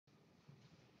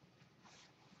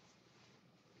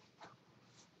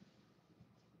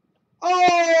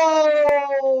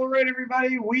right,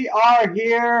 everybody, we are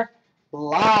here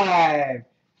live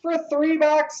for a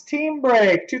three-box team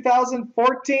break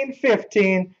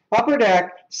 2014-15 Upper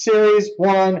Deck Series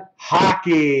 1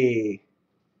 Hockey.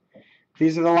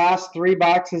 These are the last three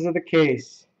boxes of the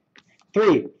case.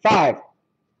 3, 5,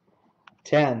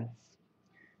 10.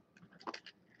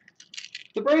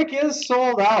 The break is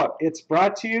sold out. It's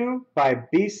brought to you by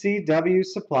BCW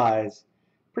Supplies.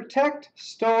 Protect,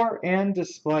 store, and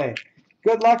display.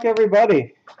 Good luck,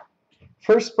 everybody.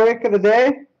 First break of the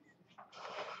day.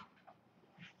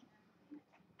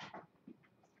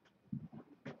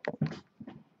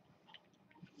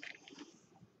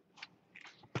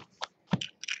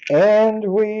 And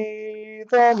we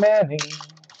the many.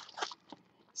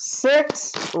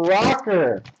 6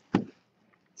 Rocker.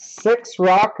 6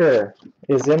 Rocker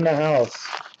is in the house.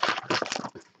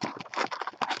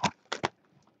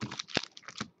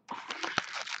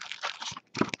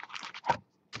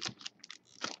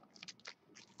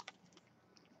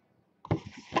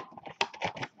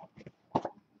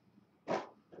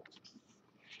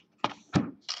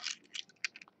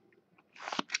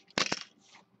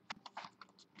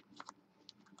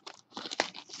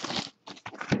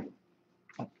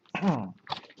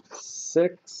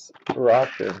 Six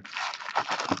Rocker.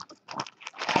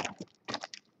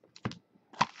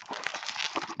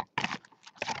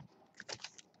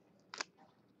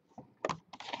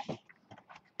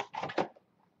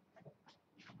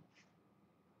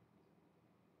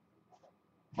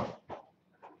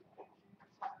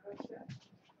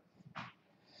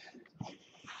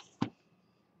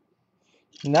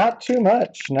 Not too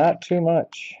much, not too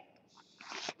much.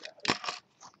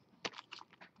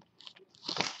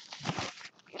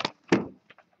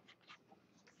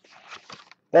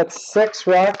 That's 6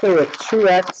 Rocker with 2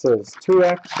 X's, 2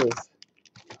 X's.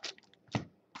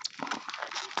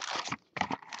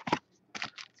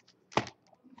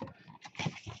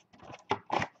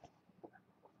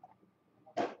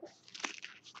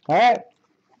 All right,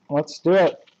 let's do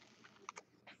it.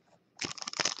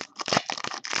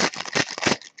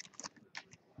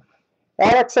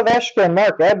 Alex Ovechkin,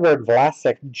 Mark Edward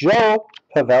Vlasic, Joe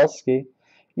Pavelski.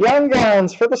 Young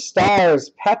Guns for the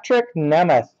Stars, Patrick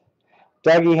Nemeth,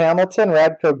 Dougie Hamilton,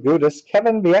 Radko Gudas,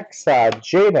 Kevin Bieksa,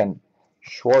 Jaden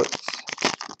Schwartz.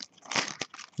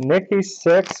 Nikki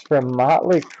Six from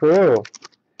Motley Crue.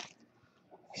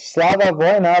 Slava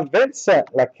Voina, Vincent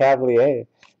Lecavalier.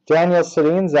 Daniel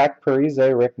Sedin, Zach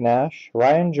Parise, Rick Nash,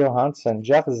 Ryan Johansson,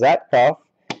 Jeff Zatkoff,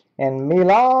 and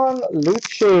Milan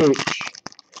Lucic.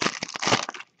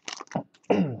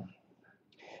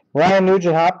 Ryan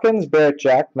Nugent-Hopkins, Barrett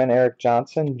Jackman, Eric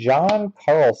Johnson, John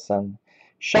Carlson.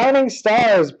 Shining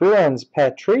Stars, Bruins,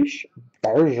 Patrice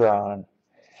Bergeron.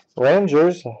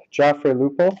 Rangers, Joffrey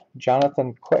Lupul,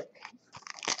 Jonathan Quick.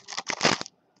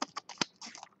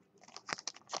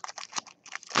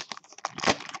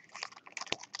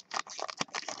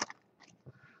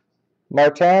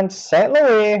 Martin, St.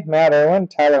 Louis, Matt Irwin,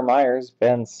 Tyler Myers,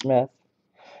 Ben Smith.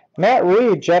 Matt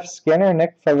Reed, Jeff Skinner,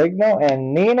 Nick Foligno,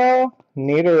 and Nino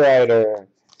Niederreiter.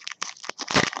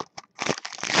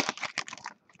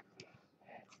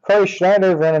 Corey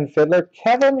Schneider, Vernon Fiddler,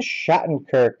 Kevin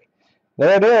Shattenkirk.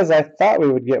 There it is. I thought we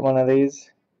would get one of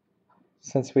these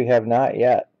since we have not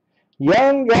yet.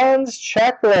 Young Guns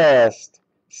Checklist.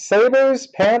 Sabres,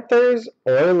 Panthers,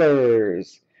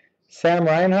 Oilers. Sam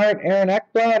Reinhart, Aaron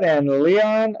Ekblad, and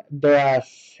Leon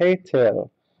Draisaitl.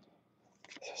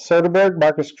 Soderberg,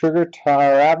 Marcus Kruger,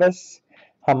 Travis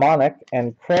Hamonic,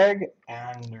 and Craig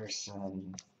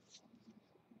Anderson.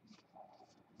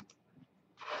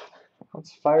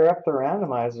 Let's fire up the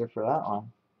randomizer for that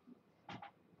one.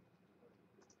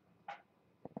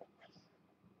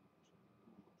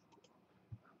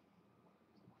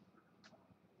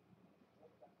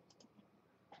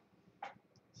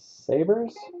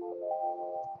 Sabres,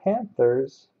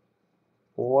 Panthers,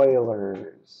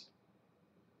 Oilers.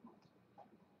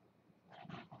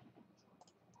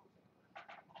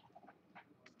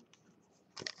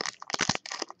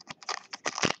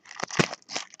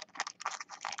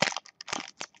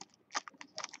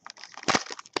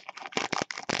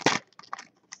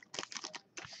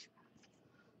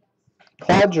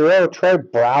 Claude Giroux, Troy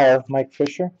Brouwer, Mike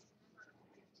Fisher.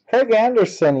 Craig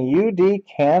Anderson, UD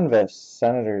Canvas,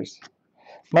 Senators.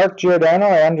 Mark Giordano,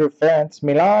 Andrew Ferentz,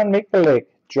 Milan Mikulik,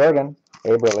 Jordan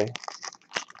Aberle.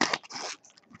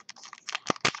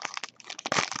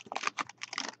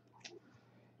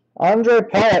 Andre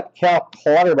Pellet, Cal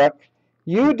Clutterbuck,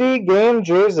 UD Game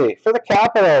Jersey. For the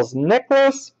Capitals,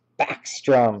 Nicholas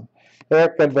Backstrom,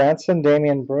 Eric Goodbranson,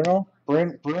 Damian Brunner,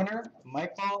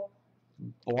 Michael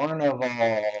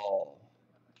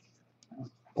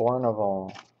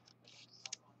Bournival.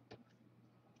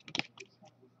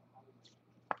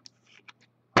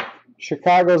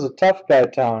 Chicago's a tough guy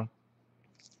town.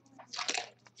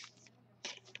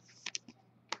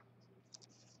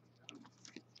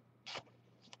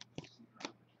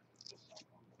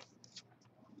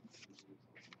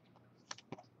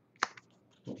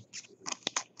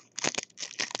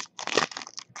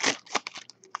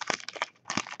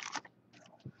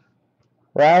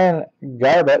 Ryan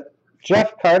Garbett,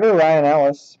 Jeff Carter, Ryan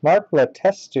Ellis, Mark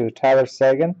Letestu, Tyler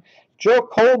Sagan, Joe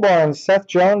Colborn, Seth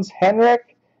Jones,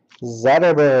 Henrik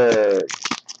Zetterberg.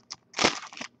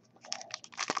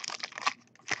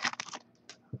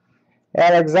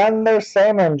 Alexander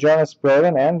Saman, Jonas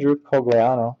Broden, Andrew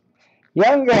Cogliano.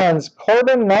 Young Guns,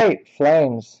 Corbin Knight,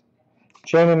 Flames.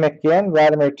 Jamie McGinn,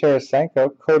 Vladimir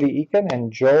Tarasenko, Cody Eakin,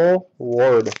 and Joel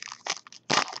Ward.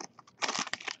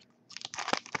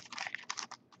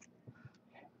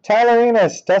 Tyler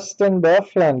Enos, Dustin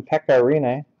Byfuglien, Pekka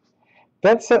Rinne.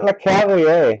 Vincent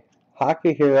LeCavalier,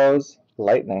 Hockey Heroes,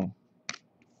 Lightning.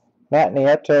 Matt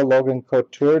Nieto, Logan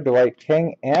Couture, Dwight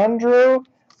King, Andrew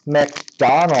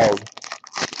McDonald.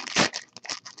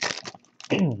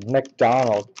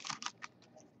 McDonald.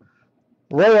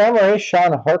 Ray Emery,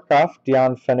 Sean Horkoff,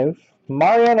 Dion Phaneuf,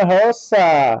 Marian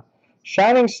Hossa,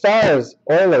 Shining Stars,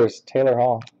 Oilers, Taylor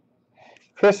Hall.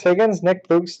 Chris Higgins, Nick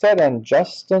Bugstead, and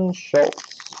Justin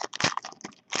Schultz.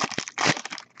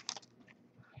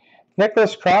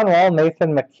 Nicholas Cronwall,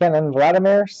 Nathan McKinnon,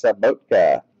 Vladimir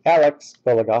Sabotka, Alex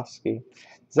Goligoski,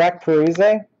 Zach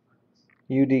Parise,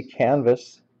 UD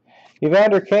Canvas,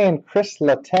 Evander Kane, Chris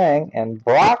Letang, and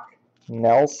Brock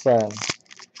Nelson.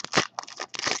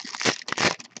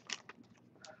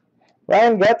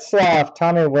 Ryan Getzlaff,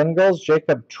 Tommy Wingles,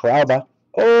 Jacob Trauba,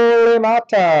 Ole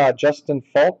Mata, Justin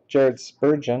Falk, Jared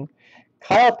Spurgeon,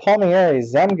 Kyle Palmieri,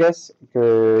 Zemgus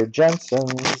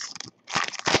Gerjensens,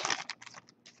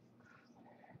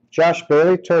 Josh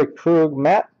Bailey, Torrey Krug,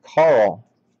 Matt Carl,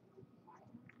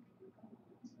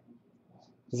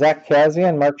 Zach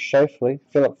Kazian, Mark Scheifele,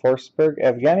 Philip Forsberg,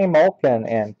 Evgeny Malkin,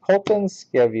 and Colton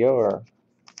Sceviour.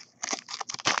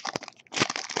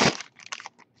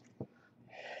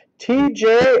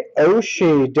 TJ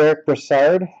Oshie, Derek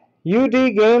Brassard, UD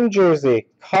Game Jersey,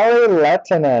 Kari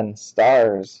Lehtinen,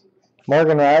 Stars,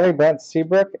 Morgan Riley, Brent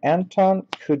Seabrook, Anton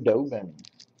Khudobin.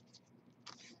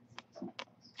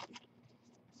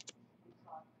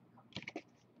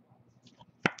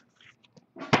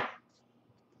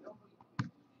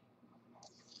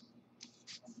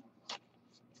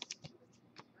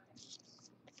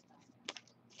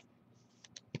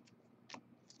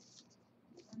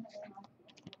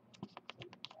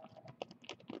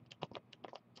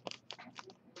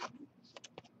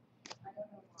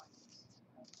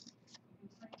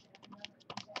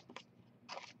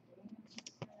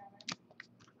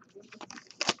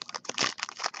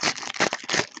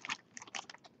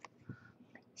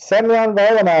 Semyon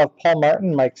Varlamov, Paul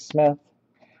Martin, Mike Smith,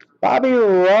 Bobby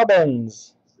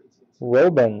Robins,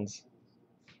 Bruins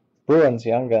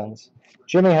Young Guns,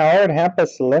 Jimmy Howard,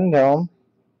 Hampus Lindholm,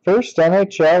 first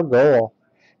NHL goal,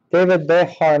 David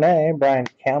Desharnais, Brian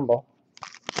Campbell.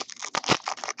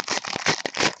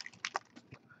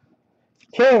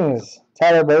 Kings,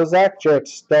 Tyler Bozak, Jarrett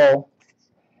Stoll,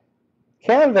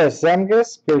 Canvas,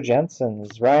 Zemgus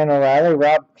Gerjensens, Ryan O'Reilly,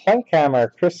 Rob Klunkhammer,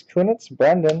 Chris Kunitz,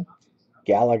 Brendan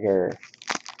Gallagher.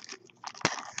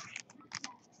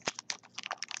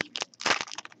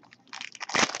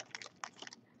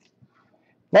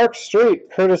 Mark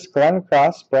Street, Curtis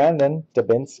Glencross, Brandon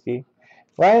Dubinsky,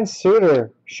 Ryan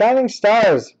Suter, Shining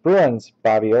Stars, Bruins,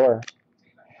 Bobby Orr,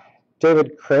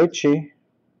 David Krejci,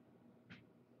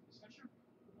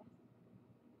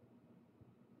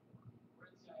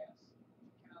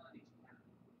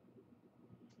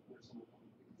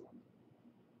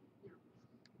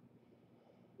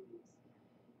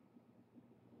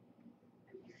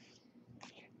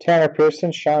 Tanner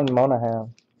Pearson, Sean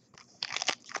Monahan,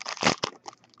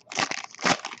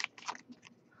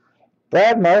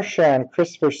 Brad Marchand,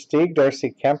 Christopher Stieg,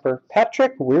 Darcy Kemper,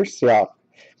 Patrick Wiersiak,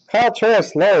 Kyle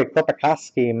Turris, Larry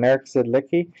Kopakowski, Marek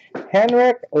Zidlicki,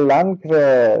 Henrik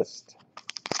Lundqvist.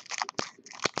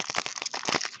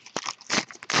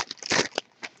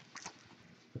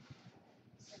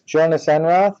 Jonas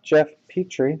Enroth, Jeff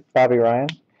Petrie, Bobby Ryan,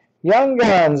 Young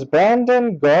Guns,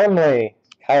 Brandon Gormley,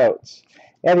 Coyotes,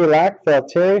 Eddie Lack,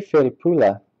 Valtteri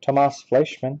Filipula, Tomas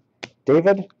Fleischmann,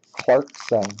 David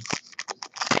Clarkson.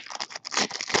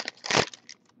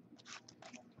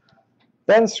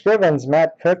 Ben Scrivens,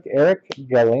 Matt Cook, Eric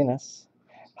Galinas.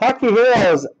 Hockey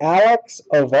Heroes, Alex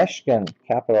Ovechkin,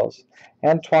 Capitals.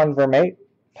 Antoine Vermette,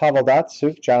 Pavel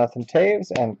Datsyuk, Jonathan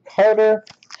Taves, and Carter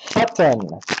Hutton.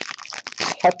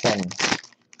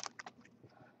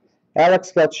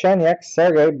 Alex Galchenyuk,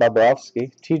 Sergei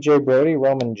Bobrovsky, TJ Brody,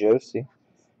 Roman Josi.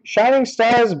 Shining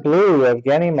Stars Blue,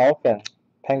 Evgeny Malkin,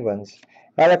 Penguins.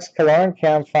 Alex Killorn,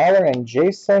 Cam Fowler, and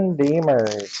Jason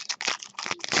Demers.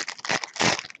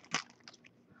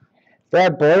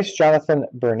 Brad Boyce, Jonathan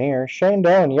Bernier, Shane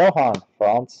Doan, Johan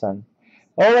Franzen.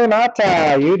 Ole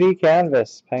Mata, UD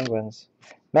Canvas, Penguins.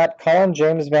 Matt Cullen,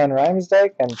 James Van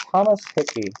Riemsdyk, and Thomas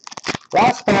Hickey.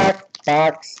 Last pack,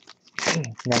 box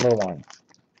number 1.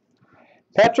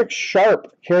 Patrick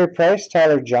Sharp, Carey Price,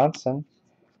 Tyler Johnson.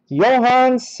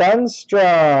 Johan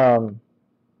Sundstrom,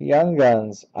 Young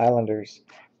Guns, Islanders.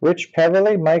 Rich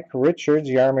Peverly, Mike Richards,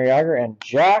 Jaromir Jagr, and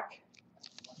Jack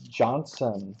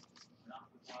Johnson.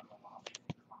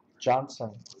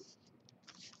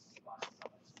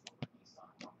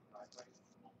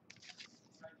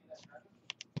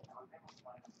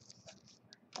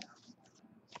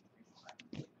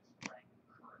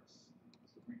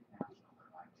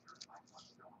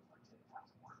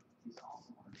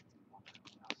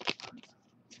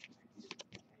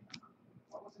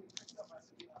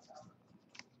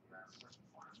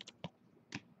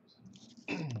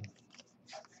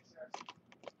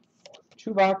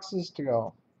 2 boxes to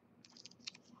go.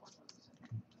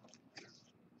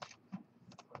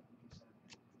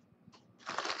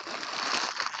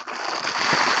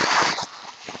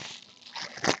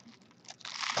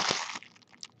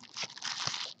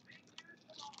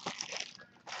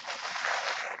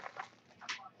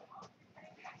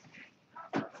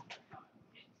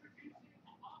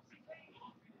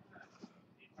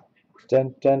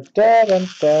 Dun dun dun dun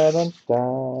dun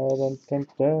dun dun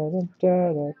dun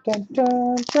dun dun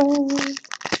dun dun.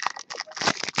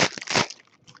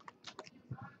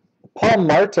 Paul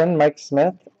Martin, Mike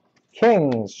Smith,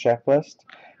 Kings checklist.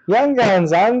 Young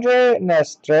Guns, Andre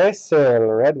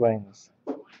Nestracel, Red Wings.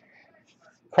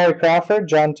 Corey Crawford,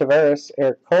 John Tavares,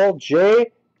 Eric Cole,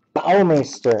 Jay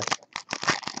Baumeister.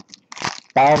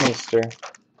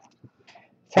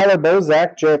 Tyler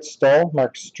Bozak, Jarrett Stoll,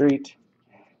 Mark Street.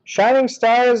 Shining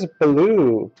Stars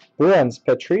Blue, Bruins,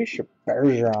 Patrice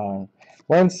Bergeron.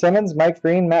 Wayne Simmons, Mike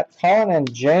Green, Matt Cullen,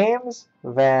 and James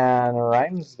Van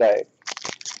Riemsdyk.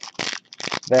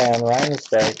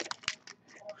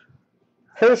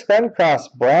 Curtis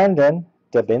Bencross, Brandon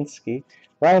Dubinsky,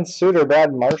 Ryan Suter,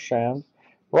 Brad Marchand,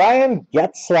 Ryan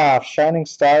Getzlaff, Shining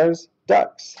Stars,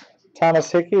 Ducks,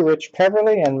 Thomas Hickey, Rich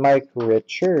Peverly, and Mike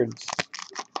Richards.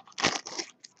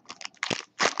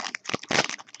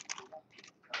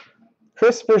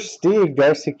 Chris Versteeg,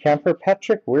 Darcy Kemper,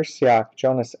 Patrick Wersiak,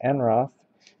 Jonas Enroth,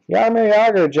 Jaromir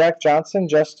Jagr, Jack Johnson,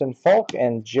 Justin Folk,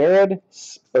 and Jared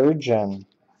Spurgeon.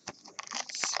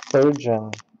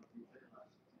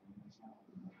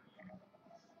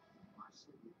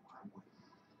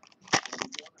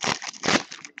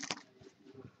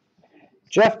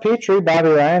 Jeff Petrie, Bobby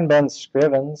Ryan, Ben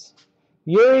Scrivens.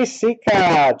 Yuri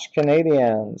Sikach,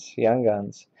 Canadians, Young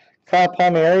Guns. Kyle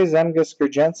Palmieri, Zemgus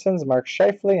Gerjensens, Mark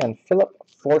Scheifele, and Philip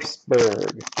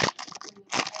Forsberg.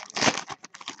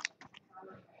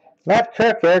 Matt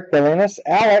Cook, Eric Galinas,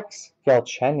 Alex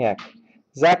Galchenyuk.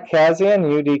 Zach Kassian,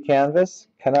 UD Canvas,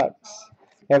 Canucks.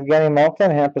 Evgeny Malkin,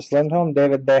 Hampus Lindholm,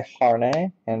 David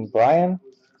Desharnais, and Brian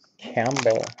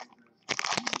Campbell.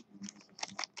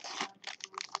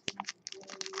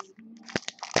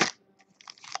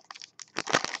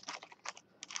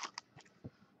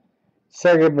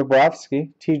 Sergei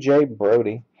Bobrovsky, TJ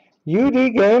Brody.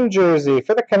 UD game jersey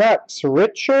for the Canucks,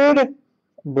 Richard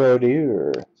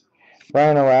Brodeur.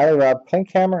 Ryan O'Reilly, Rob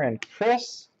Klinkhammer, and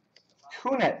Chris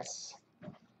Kunitz.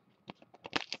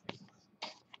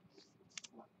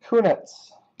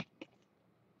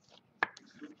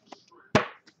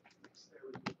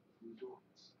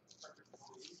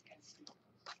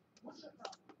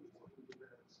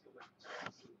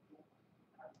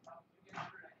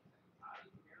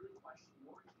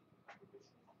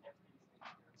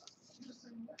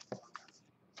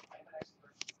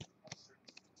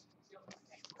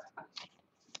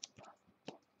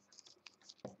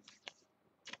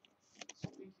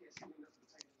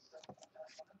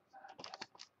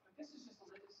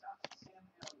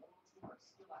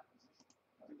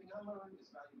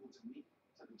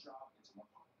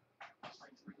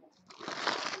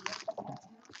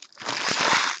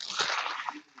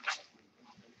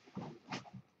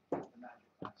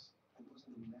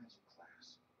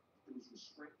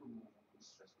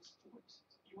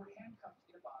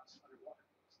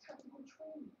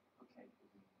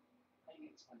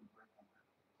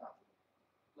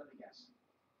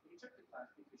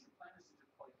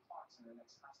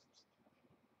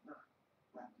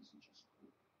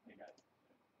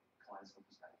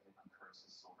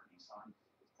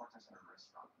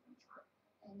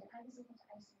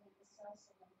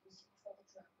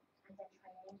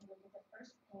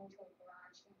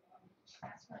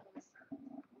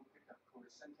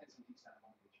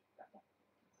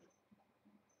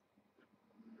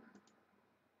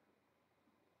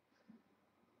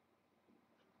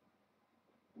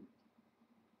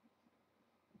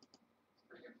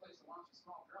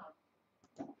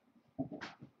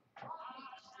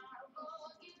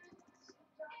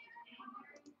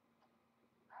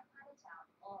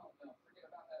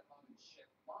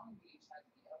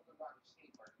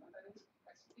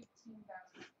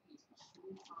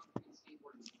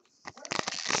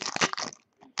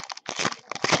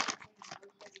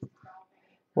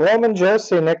 Roman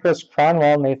Josie, Nicholas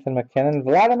Cronwell, Nathan McKinnon,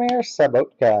 Vladimir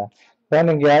Sabotka,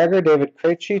 Brendan Gallagher, David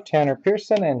Krejci, Tanner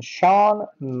Pearson, and Sean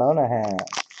Monahan.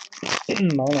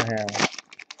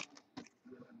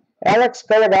 Alex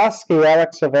Goligoski,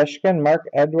 Alex Ovechkin, Mark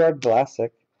Edward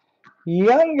Vlasic.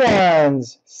 Young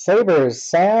Guns, Sabres,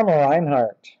 Sam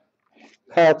Reinhart.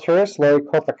 Kyle Turris, Larry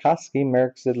Kopakowski,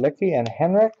 Merrick Zidlicki, and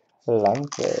Henrik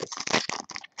Lundqvist.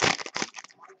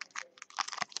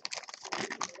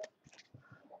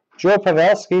 Joe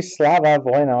Pavelski, Slava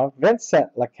Voinov, Vincent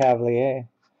Lecavalier.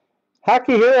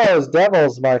 Hockey Heroes,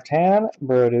 Devils, Martin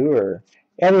Brodeur.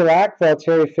 Eddie Lack,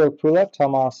 Valtteri Filppula,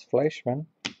 Tomas Fleischmann,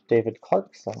 David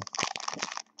Clarkson.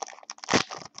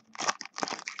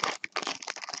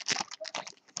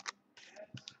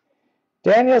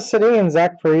 Daniel Sedin,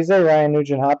 Zach Parise, Ryan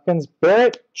Nugent-Hopkins,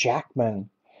 Barrett Jackman.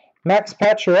 Max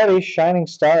Pacioretty, Shining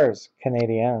Stars,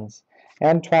 Canadiens.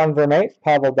 Antoine Vermette,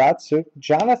 Pavel Datsyuk,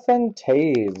 Jonathan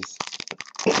Taves.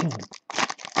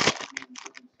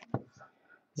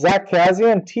 Zach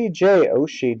Kassian, TJ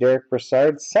Oshie, Derek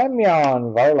Brassard,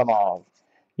 Semyon Varlamov.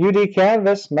 UD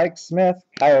Canvas, Mike Smith,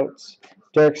 Coyotes.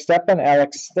 Derek Stepan,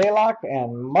 Alex Stalock,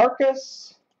 and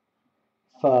Marcus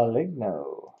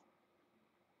Foligno.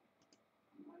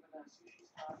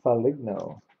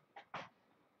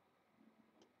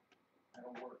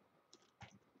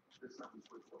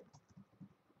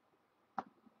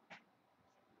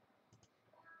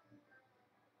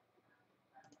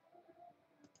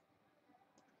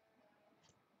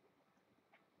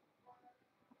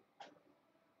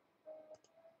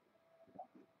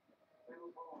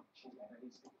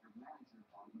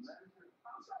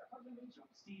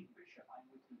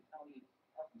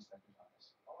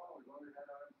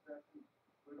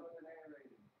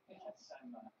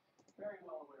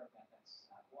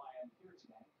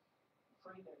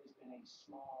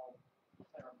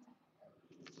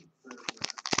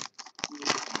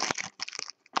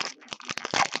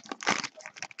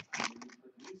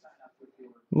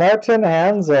 Martin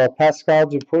Hanzal, Pascal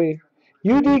Dupuis.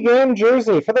 UD Game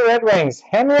jersey for the Red Wings,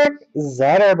 Henrik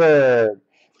Zetterberg.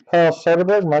 Carl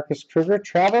Soderberg, Marcus Kruger,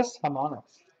 Travis Hamonic.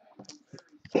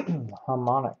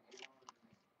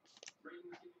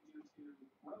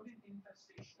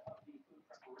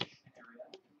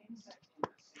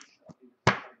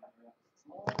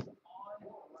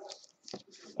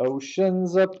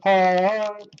 Oceans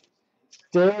apart,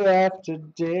 day after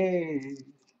day,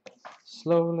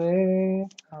 slowly.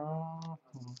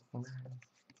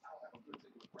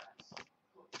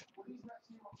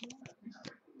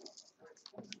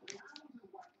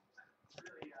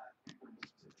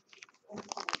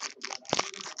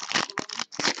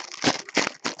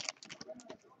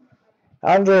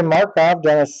 Andrei Markov,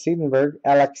 Dennis Seidenberg,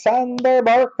 Alexander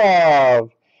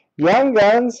Barkov. Young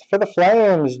Guns for the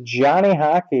Flames, Johnny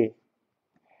Hockey.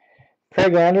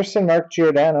 Craig Anderson, Mark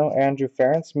Giordano, Andrew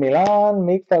Ference, Milan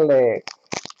Mikalik.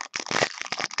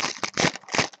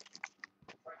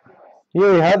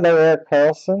 Yuri Hudler, Eric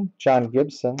Carlson, John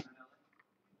Gibson.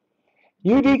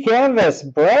 UD Canvas,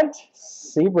 Brent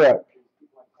Seabrook,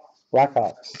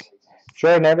 Blackhawks.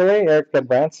 Jordan Eberle, Eric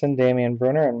Branson, Damian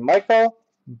Brunner, and Michael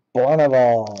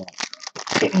Bournival.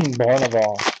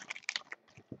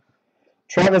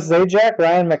 Travis Zajac,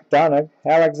 Ryan McDonough,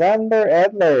 Alexander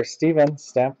Edler, Steven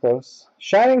Stamkos.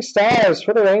 Shining Stars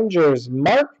for the Rangers,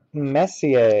 Mark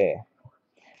Messier.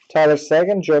 Tyler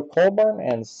Seguin, Joe Colburn,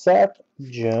 and Seth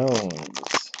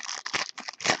Jones.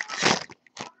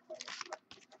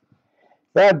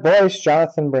 Brad Boyce,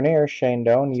 Jonathan Bernier, Shane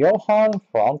Doan, Johan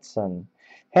Franzen.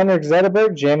 Henrik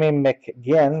Zetterberg, Jamie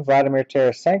McGinn, Vladimir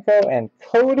Tarasenko, and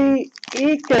Cody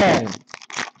Eakin.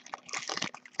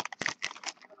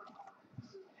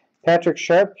 Patrick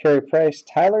Sharp, Carey Price,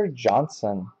 Tyler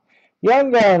Johnson.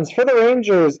 Young Guns for the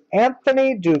Rangers,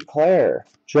 Anthony Duclair,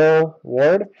 Joel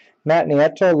Ward, Matt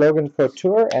Nieto, Logan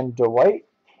Couture, and Dwight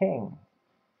King.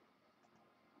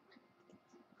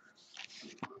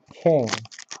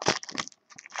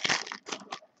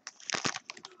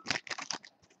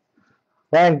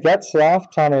 Ryan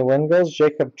Getzloff, Tommy Wingles,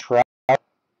 Jacob Trout,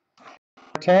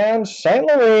 Martin, St.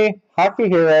 Louis, Hockey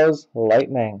Heroes,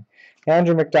 Lightning.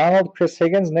 Andrew McDonald, Chris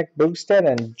Higgins, Nick Bugstead,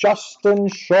 and Justin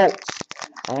Schultz.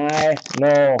 I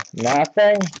know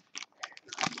nothing.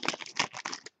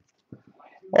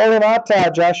 Ole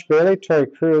Mata, Josh Bailey, Torrey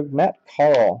Krug, Matt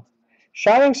Carl.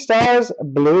 Shining Stars,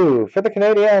 Blue. For the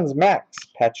Canadiens, Max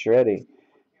Pacioretty,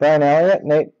 Brian Elliott,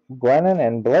 Nate Gwennon,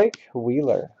 and Blake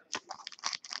Wheeler.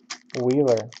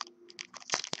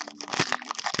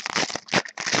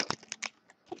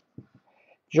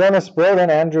 Jonas Broden,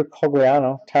 Andrew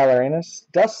Cogliano, Tyler Ennis,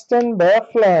 Dustin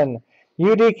Byfuglien,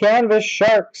 UD Canvas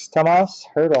Sharks, Tomas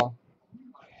Hertl,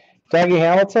 Dougie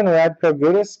Hamilton, Radko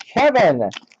Gudas, Kevin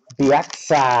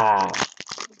Bieksa,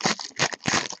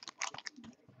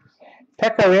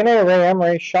 Pecorino, Ray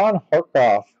Emery, Sean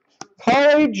Horkoff,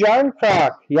 Collie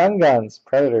Jarnkrok, Young Guns,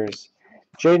 Predators,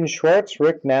 Jaden Schwartz,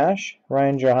 Rick Nash,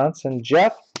 Ryan Johansson,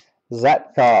 Jeff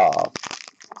Zetkov.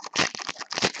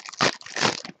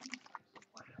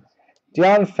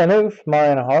 Dion Phaneuf,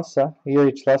 Marian Hossa,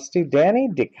 Yuri Tlesty, Danny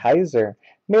DeKaiser,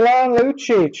 Milan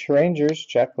Lucic, Rangers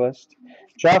checklist,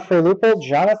 Joffrey Lupul,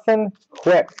 Jonathan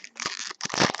Quick,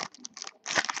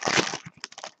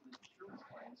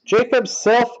 Jacob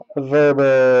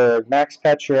Silfverberg, Max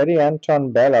Pacioretty,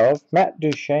 Anton Belov, Matt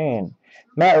Duchesne,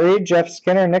 Matt Reed, Jeff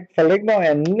Skinner, Nick Foligno,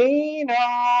 and Nino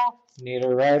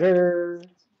Niederreiter.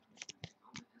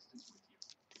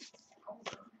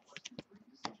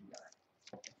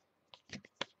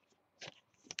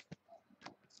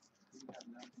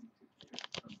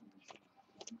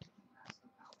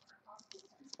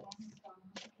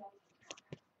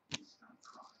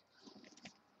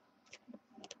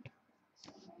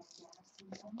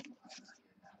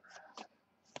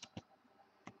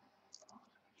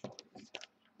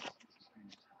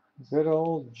 Good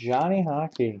old Johnny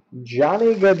Hockey.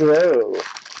 Johnny Gaudreau.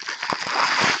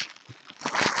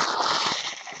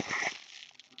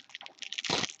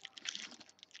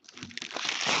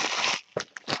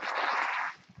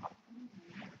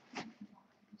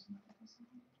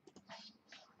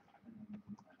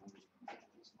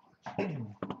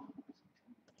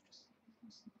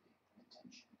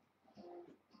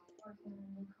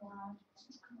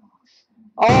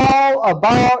 All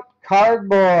About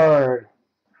Cardboard.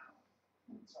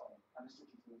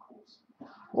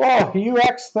 Whoa,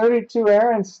 UX32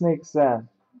 Aaron sneaks in.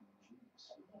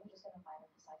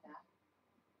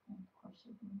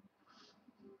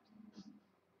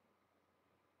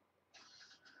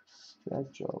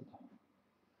 Scheduled.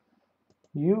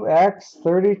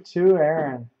 UX32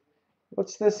 Aaron.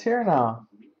 What's this here now?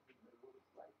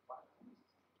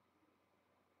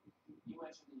 You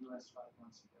mentioned the US 5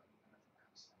 months ago.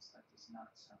 That does not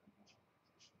sound much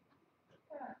competition.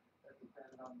 Yeah, that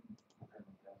depends on the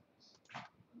business.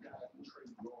 You got to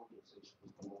trade your organization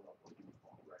with the world up with you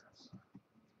on the right side.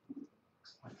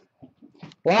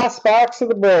 Last box of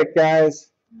the break,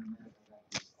 guys.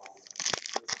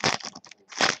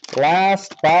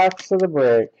 Last box of the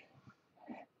break.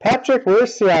 Patrick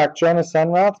Wersiak, Jonas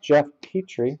Enroth, Jeff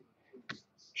Petrie.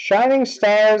 Shining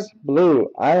Stars, Blue,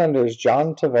 Islanders,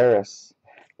 John Tavares.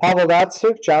 Pavel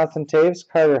Datsyuk, Jonathan Taves,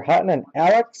 Carter Hutton, and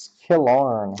Alex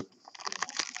Killorn.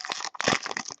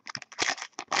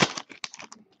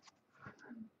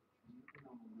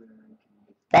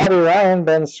 Bobby Ryan,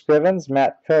 Ben Scrivens,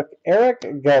 Matt Cook, Eric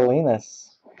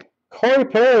Galinas. Corey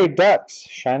Perry, Ducks,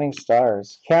 Shining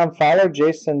Stars. Cam Fowler,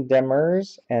 Jason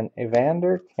Demers, and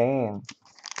Evander Kane.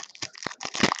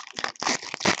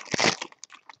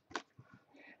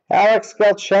 Alex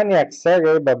Galchenyuk,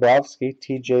 Sergei Bobrovsky,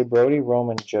 TJ Brody,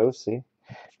 Roman Josi.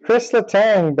 Chris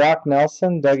Letang, Brock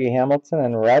Nelson, Dougie Hamilton,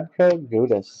 and Radko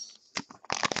Gudas.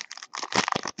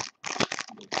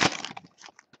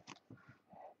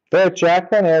 Barrett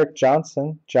Jackman, Eric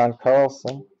Johnson, John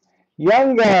Carlson.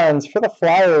 Young Guns for the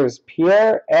Flyers,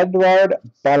 Pierre-Edouard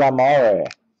Bellemare.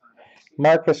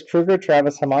 Marcus Kruger,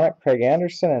 Travis Hamonic, Craig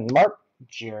Anderson, and Mark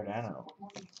Giordano.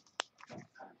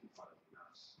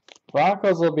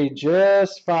 Broncos will be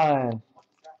just fine.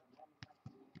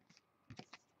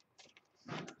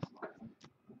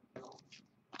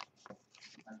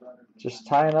 Just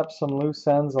tying up some loose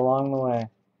ends along the way.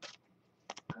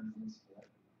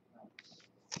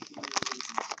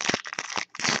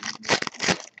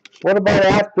 What about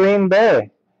at Green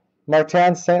Bay?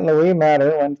 Martin St. Louis, Matt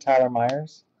Irwin, Tyler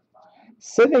Myers.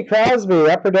 Sidney Crosby,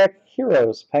 Upper Deck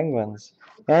Heroes, Penguins.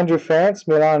 Andrew Ferentz,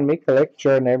 Milan Mikulik,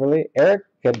 Jordan Eberle, Eric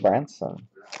Goodbranson.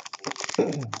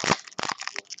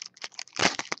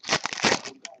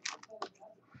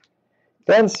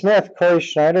 Ben Smith, Corey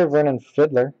Schneider, Vernon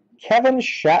Fiddler. Kevin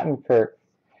Shattenkirk.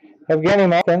 Evgeny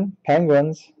Malkin,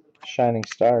 Penguins. Shining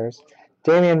Stars.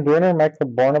 Damian Brunner, Michael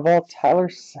Bournival, Tyler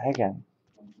Seguin.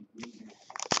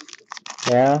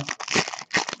 Yeah.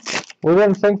 We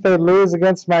didn't think they'd lose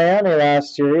against Miami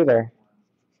last year either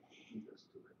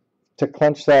to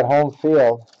clinch that home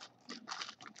field.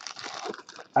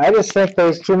 I just think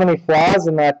there's too many flaws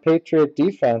in that Patriot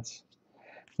defense.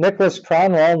 Nicholas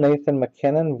Cronwell, Nathan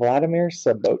McKinnon, Vladimir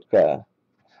Sobotka.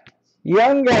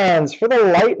 Young Guns for the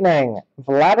Lightning,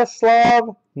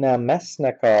 Vladislav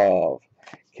Namestnikov,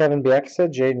 Kevin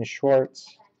Bieksa, Jaden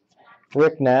Schwartz,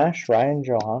 Rick Nash, Ryan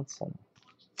Johansson.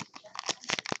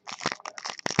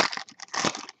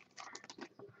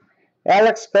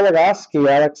 Alex Goligoski,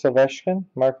 Alex Ovechkin,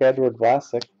 Mark-Edward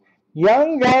Vlasic.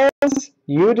 Young Guns,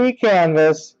 UD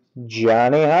Canvas,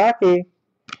 Johnny Hockey.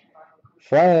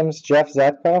 Flames, Jeff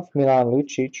Zetkoff, Milan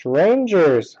Lucic.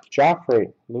 Rangers,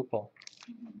 Joffrey Lupul.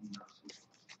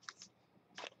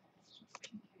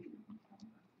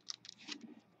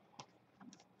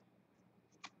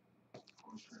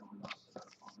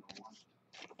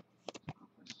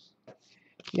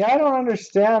 Yeah, I don't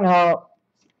understand how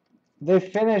they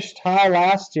finished high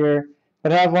last year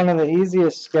but have one of the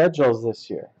easiest schedules this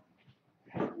year.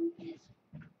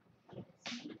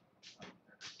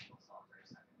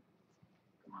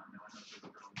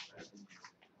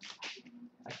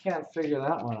 I can't figure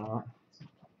that one out.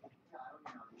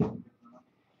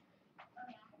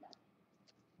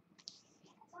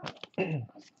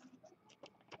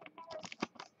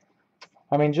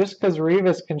 I mean, just because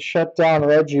Rivas can shut down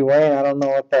Reggie Wayne, I don't know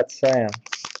what that's saying.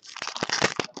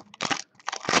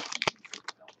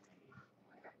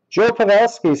 Joe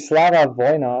Pavelski, Slava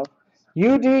Voinov.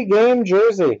 UD game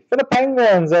jersey for the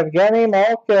Penguins, Evgeny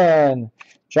Malkin.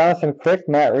 Jonathan Quick,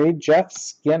 Matt Reed, Jeff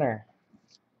Skinner.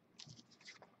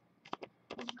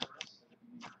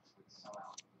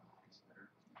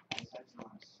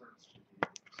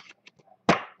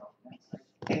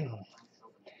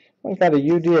 Haven't got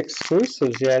a UD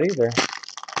exclusives yet either.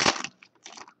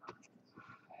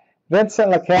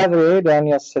 Vincent Lecavalier,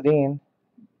 Daniel Sedin.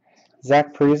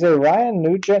 Zach Parise, Ryan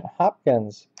Nugent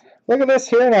Hopkins. Look at this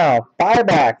here now.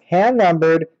 Buyback, hand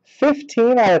numbered,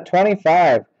 15 out of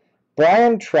 25.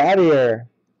 Brian Trottier,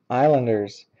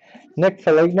 Islanders. Nick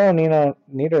Foligno, Nino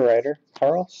Niederreiter,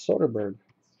 Carl Soderberg.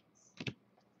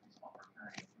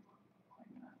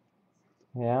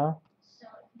 Yeah.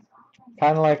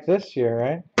 Kind of like this year,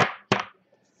 right?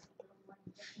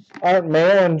 Aren't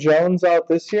Mayo and Jones out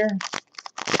this year?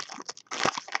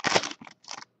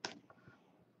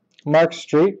 Mark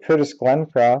Street, Curtis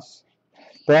Glencross.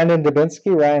 Brandon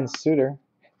Dubinsky, Ryan Suter.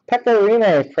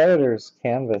 Pecorine, Predators,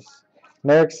 Canvas.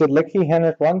 Marek Zidlicki,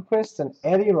 Henrik Lundqvist, and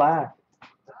Eddie Lack.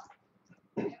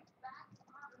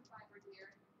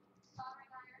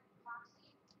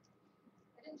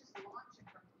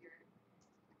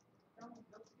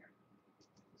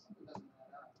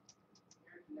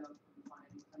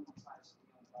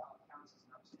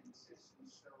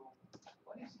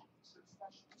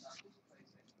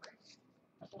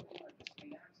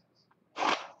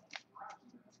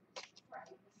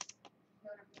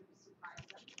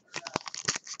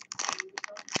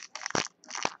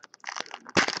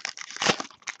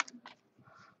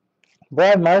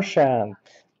 Brad Marchand,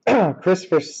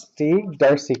 Christopher Stieg,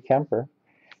 Darcy Kemper.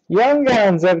 Young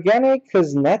Guns, Evgeny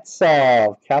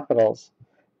Kuznetsov, Capitals.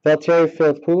 Valtteri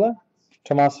Filppula,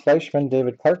 Tomas Fleischmann,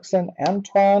 David Clarkson,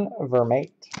 Antoine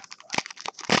Vermette.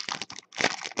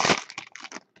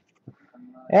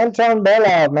 Anton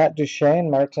Belov, Matt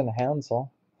Duchene, Martin Hansel.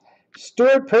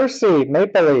 Stuart Percy,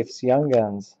 Maple Leafs, Young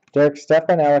Guns. Derek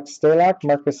Stepan, Alex Stalock,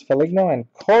 Marcus Foligno,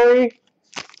 and Corey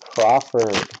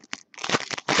Crawford.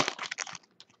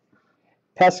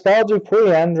 Pascal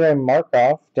Dupuis, Andrei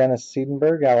Markov, Dennis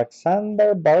Siedenberg,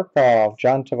 Alexander Barkov,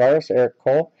 John Tavares, Eric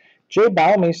Cole, Jay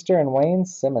Baumeister, and Wayne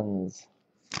Simmons.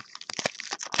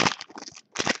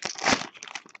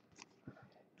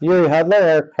 Yuri Hudler,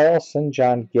 Eric Carlson,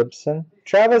 John Gibson,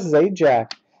 Travis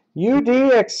Zajac.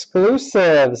 UD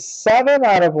exclusive, 7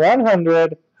 out of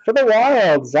 100 for the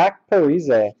Wild, Zach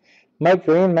Parise. Mike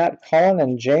Green, Matt Cullen,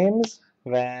 and James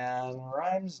Van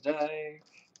Riemsdyk.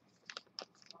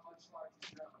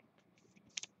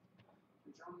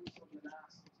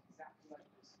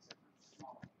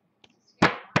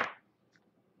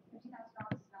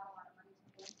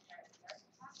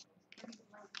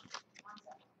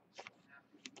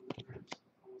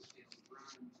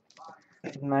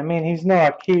 I mean, he's no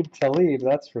Aqib Talib,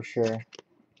 that's for sure.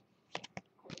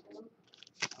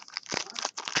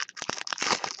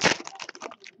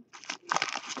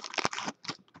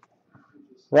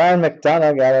 Ryan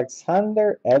McDonough,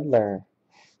 Alexander Edler.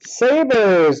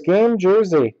 Sabres, game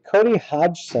jersey, Cody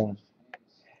Hodgson.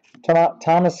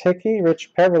 Thomas Hickey,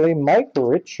 Rich Peverly, Mike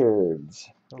Richards.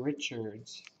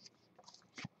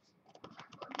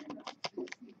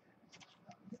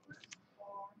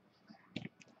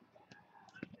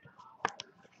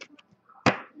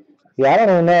 Yeah, I don't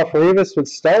even know if Rivas would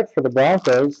start for the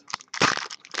Broncos.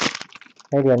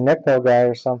 Maybe a nickel guy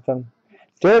or something.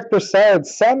 Derek Broussard,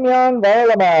 Semyon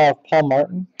Varlamov, Paul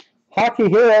Martin. Hockey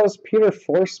Heroes, Peter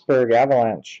Forsberg,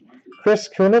 Avalanche. Chris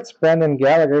Kunitz, Brendan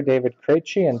Gallagher, David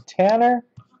Krejci, and Tanner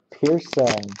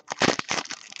Pearson.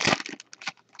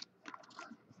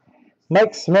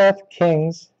 Mike Smith,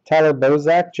 Kings. Tyler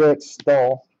Bozak, Jarrett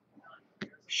Stoll.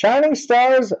 Shining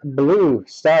Stars, Blue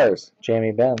Stars,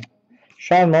 Jamie Benn.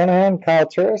 Sean Monahan, Kyle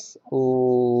Turris,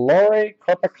 Lori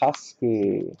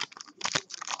Korpikoski.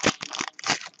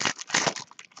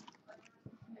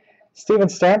 Steven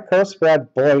Stamkos,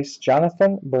 Brad Boyce,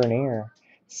 Jonathan Bernier.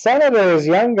 Senators,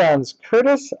 Young Guns,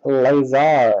 Curtis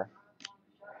Lazar.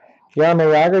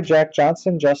 Yarmir Yager, Jack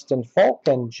Johnson, Justin Falk,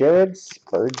 and Jared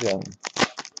Spurgeon.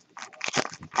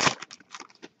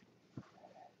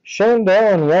 Shane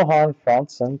Dolan, Johan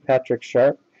Franzen, Patrick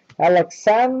Sharp.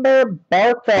 Alexander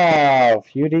Barkov,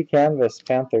 UD Canvas,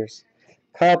 Panthers.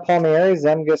 Kyle Palmieri,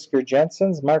 Zemgus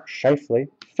Gurjensens, Mark Scheifele,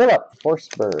 Philip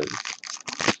Forsberg.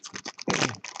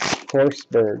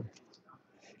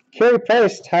 Carey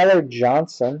Price, Tyler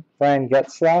Johnson, Brian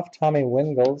Getzlaff, Tommy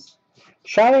Wingles.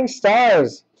 Shining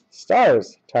Stars,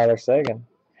 Tyler Sagan.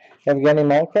 Evgeny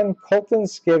Malkin, Colton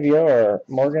Sceviour,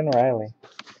 Morgan Riley.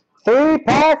 3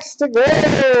 packs to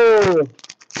go!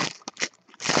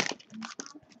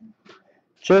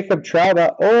 Jacob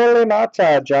Trouba, Ole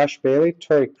Mata, Josh Bailey,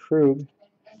 Torrey Krug,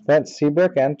 Brent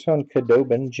Seabrook, Anton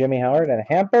Khudobin, Jimmy Howard, and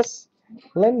Hampus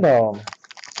Lindholm.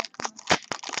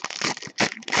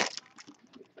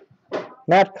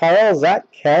 Matt Kyle, Zach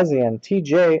Kassian,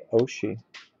 TJ Oshie.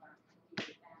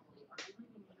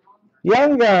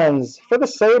 Young Guns for the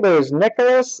Sabres,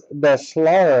 Nicholas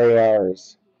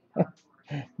Deslauriers.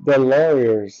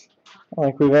 Deloriers. I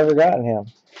don't think we've ever gotten him.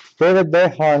 David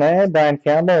Desharnais, Brian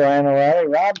Campbell, Ryan O'Reilly,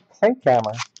 Rob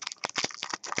Klinkhammer.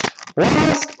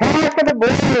 Last pack of the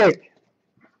break.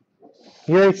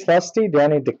 Yuri Lusty,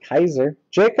 Danny DeKaiser,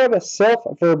 Jacob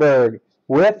Silfverberg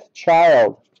with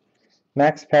child.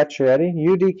 Max Pacioretty,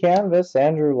 UD Canvas,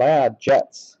 Andrew Ladd,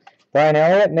 Jets. Brian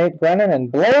Elliott, Nate Brennan,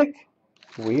 and Blake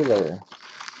Wheeler.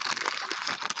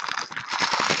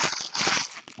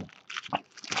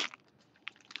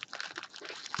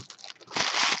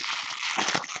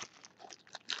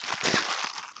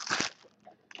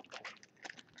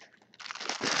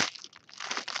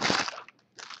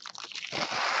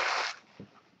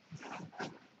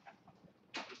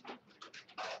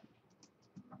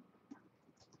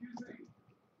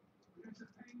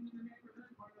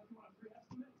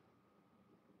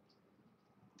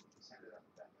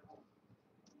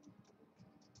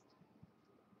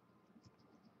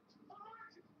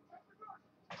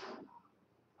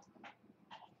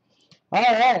 All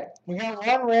right, we got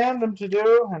one random to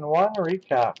do and one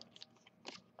recap.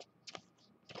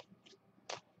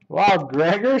 Wow,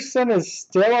 Gregerson is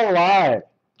still alive.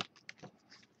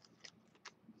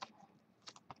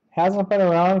 Hasn't been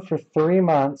around for 3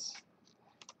 months.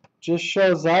 Just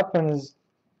shows up and is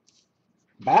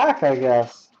back, I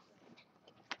guess.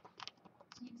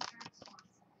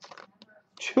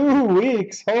 2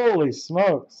 weeks, holy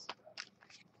smokes.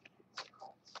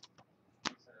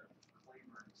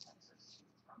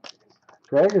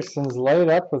 Gregerson's laid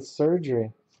up with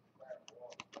surgery.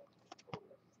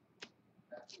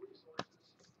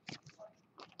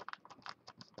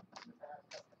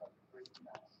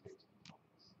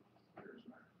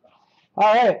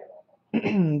 All right,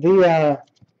 the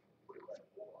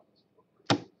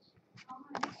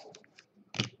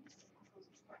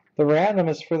random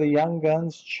is for the Young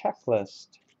Guns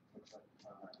checklist.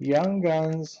 Young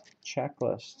Guns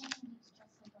checklist.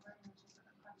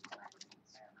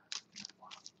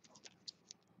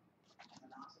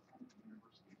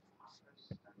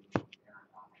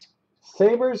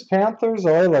 Sabres, Panthers,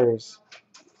 Oilers.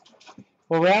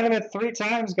 We'll random it 3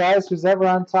 times, guys. Who's ever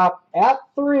on top at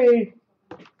 3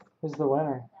 is the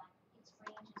winner.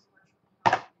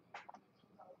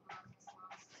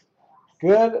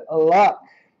 Good luck.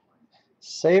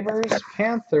 Sabres,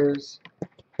 Panthers,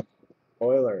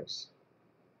 Oilers.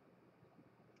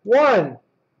 1,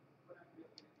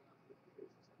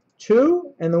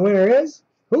 2, and the winner is,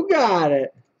 who got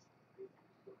it?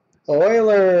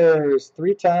 Oilers.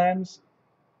 3 times,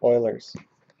 Oilers.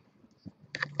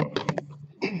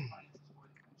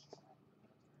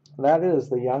 That is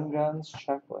the Young Guns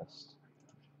checklist.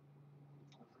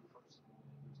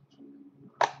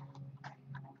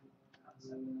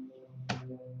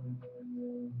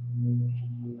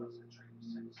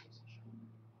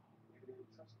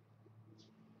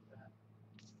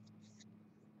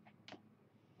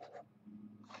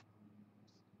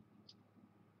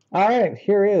 All right,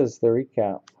 here is the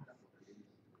recap.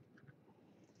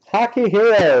 Hockey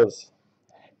Heroes.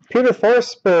 Peter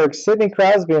Forsberg, Sidney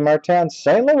Crosby, Martin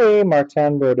St. Louis,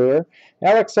 Martin Brodeur,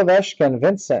 Alex Ovechkin,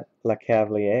 Vincent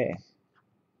Lecavalier.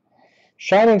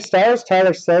 Shining Stars,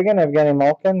 Tyler Seguin, Evgeny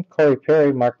Malkin, Corey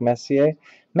Perry, Mark Messier,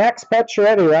 Max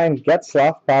Pacioretty, Ryan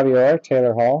Getzlaf, Bobby Orr,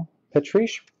 Taylor Hall,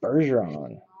 Patrice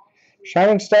Bergeron.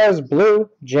 Shining Stars Blue,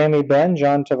 Jamie Benn,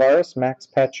 John Tavares, Max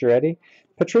Pacioretty,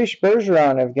 Patrice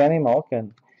Bergeron, Evgeny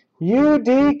Malkin.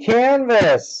 UD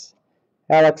Canvas,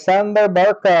 Alexander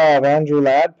Barkov, Andrew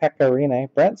Ladd, Pekka Rinne,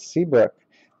 Brent Seabrook,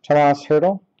 Tomas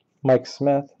Hertl, Mike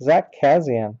Smith, Zach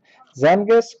Kassian,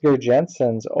 Zemgus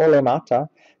Gurjensens, Ole Mata,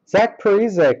 Zach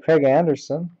Parise, Craig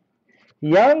Anderson.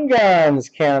 Young Guns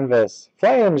Canvas,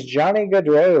 Flames, Johnny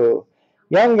Gaudreau.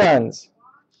 Young Guns,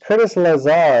 Curtis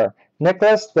Lazar,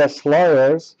 Nicholas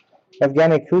Deslauriers,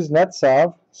 Evgeny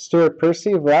Kuznetsov, Stuart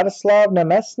Percy, Vladislav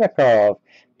Nemesnikov,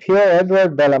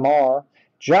 Pierre-Edouard Bellemare,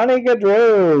 Johnny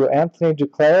Gaudreau, Anthony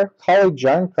Duclair, Collie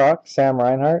Jarnkrok, Sam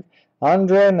Reinhart,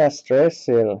 Andre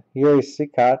Nestrasil, Yuri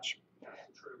Sikach,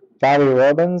 Bobby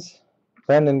Robbins,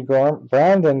 Brandon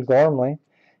Gormley,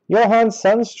 Johan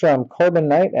Sundstrom, Corbin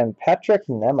Knight, and Patrick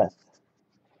Nemeth.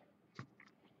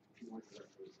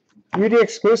 UD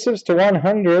exclusives to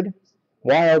 100,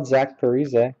 Wild, Zach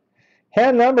Parise.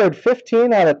 Hand numbered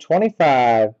 15 out of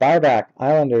 25, Buyback,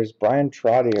 Islanders, Brian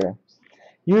Trottier.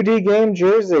 UD game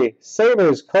jersey,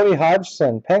 Sabres, Cody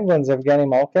Hodgson, Penguins, Evgeny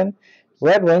Malkin,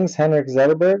 Red Wings, Henrik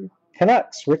Zetterberg,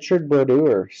 Canucks, Richard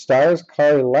Brodeur, Stars,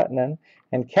 Kari Lettinen,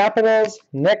 and Capitals,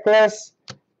 Nicholas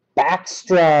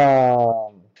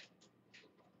Backstrom.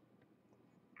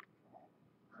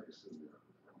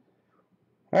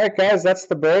 All right, guys, that's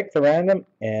the break, the random,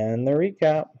 and the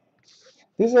recap.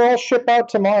 These will all ship out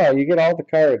tomorrow. You get all the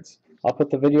cards. I'll put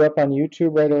the video up on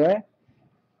YouTube right away.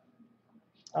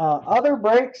 Other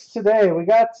breaks today, we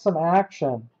got some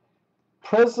action.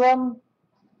 Prism,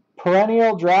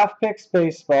 Perennial Draft Picks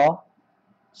Baseball,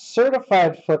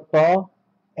 Certified Football,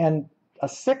 and a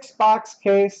 6-box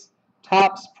case,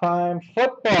 Topps Prime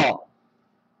Football.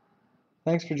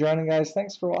 Thanks for joining, guys.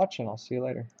 Thanks for watching. I'll see you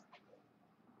later.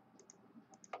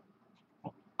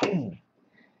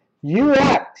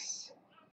 UX